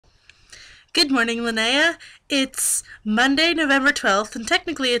Good morning, Linnea. It's Monday, November 12th, and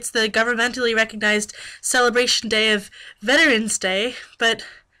technically it's the governmentally recognized celebration day of Veterans Day, but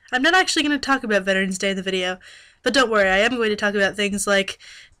I'm not actually going to talk about Veterans Day in the video. But don't worry, I am going to talk about things like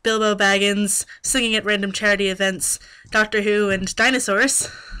Bilbo Baggins, singing at random charity events, Doctor Who, and dinosaurs.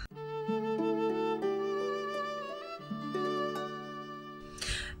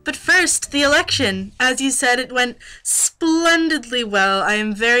 But first, the election. As you said, it went splendidly well. I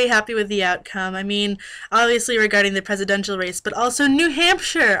am very happy with the outcome. I mean, obviously regarding the presidential race, but also New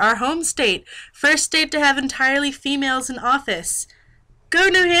Hampshire, our home state. First state to have entirely females in office. Go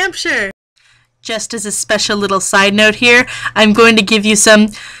New Hampshire! Just as a special little side note here, I'm going to give you some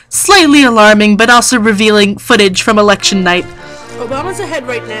slightly alarming but also revealing footage from election night. Obama's ahead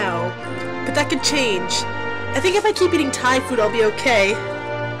right now, but that could change. I think if I keep eating Thai food, I'll be okay.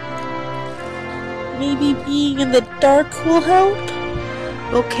 Maybe being in the dark will help?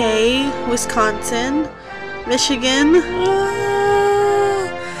 Okay, Wisconsin, Michigan.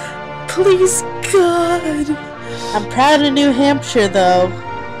 Please, God. I'm proud of New Hampshire, though.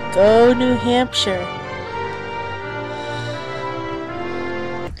 Go New Hampshire.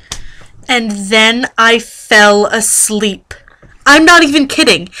 And then I fell asleep. I'm not even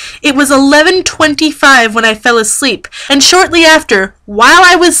kidding. It was 11:25 when I fell asleep, and shortly after, while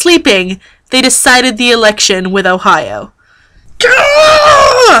I was sleeping, they decided the election with Ohio.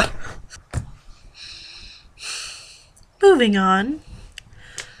 Moving on.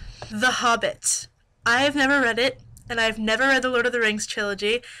 The Hobbit. I have never read it, and I've never read the Lord of the Rings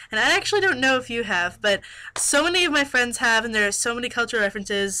trilogy, and I actually don't know if you have, but so many of my friends have, and there are so many cultural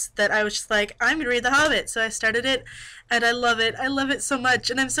references that I was just like, I'm going to read The Hobbit, so I started it, and I love it. I love it so much,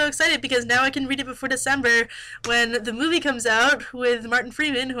 and I'm so excited because now I can read it before December when the movie comes out with Martin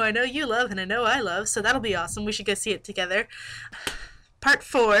Freeman, who I know you love and I know I love, so that'll be awesome. We should go see it together. Part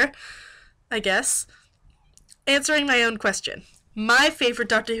 4, I guess. Answering my own question. My favorite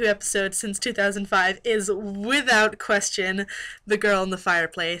Doctor Who episode since 2005 is, without question, The Girl in the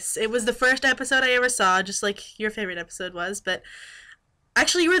Fireplace. It was the first episode I ever saw, just like your favorite episode was, but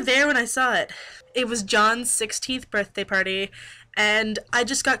actually you were there when I saw it. It was John's 16th birthday party, and I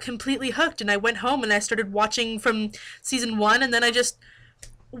just got completely hooked, and I went home and I started watching from season 1, and then I just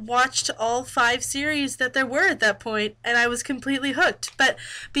watched all 5 series that there were at that point, and I was completely hooked. But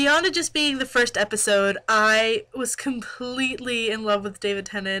beyond it just being the first episode, I was completely in love with David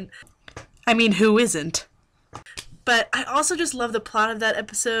Tennant. I mean, who isn't? But I also just love the plot of that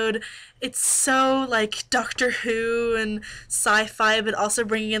episode. It's so, like, Doctor Who and sci-fi, but also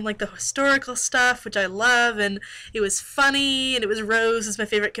bringing in, like, the historical stuff, which I love, and it was funny, and it was Rose as my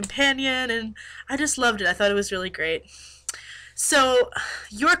favorite companion, and I just loved it. I thought it was really great. So,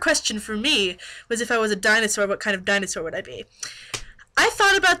 your question for me was, if I was a dinosaur, what kind of dinosaur would I be? I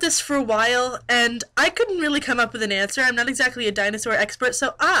thought about this for a while, and I couldn't really come up with an answer. I'm not exactly a dinosaur expert,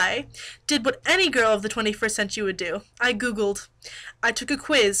 so I did what any girl of the 21st century would do. I Googled. I took a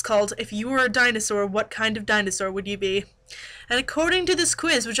quiz called, If You Were a Dinosaur, What Kind of Dinosaur Would You Be? And according to this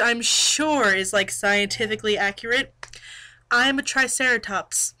quiz, which I'm sure is, like, scientifically accurate, I'm a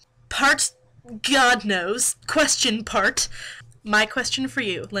Triceratops. Part, God knows, question part. My question for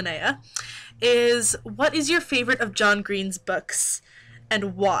you, Linnea, is what is your favorite of John Green's books?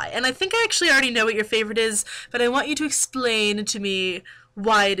 And why? And I think I actually already know what your favorite is, but I want you to explain to me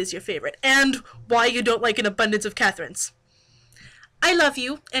why it is your favorite, and why you don't like An Abundance of Catherines. I love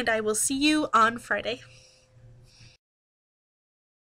you, and I will see you on Friday.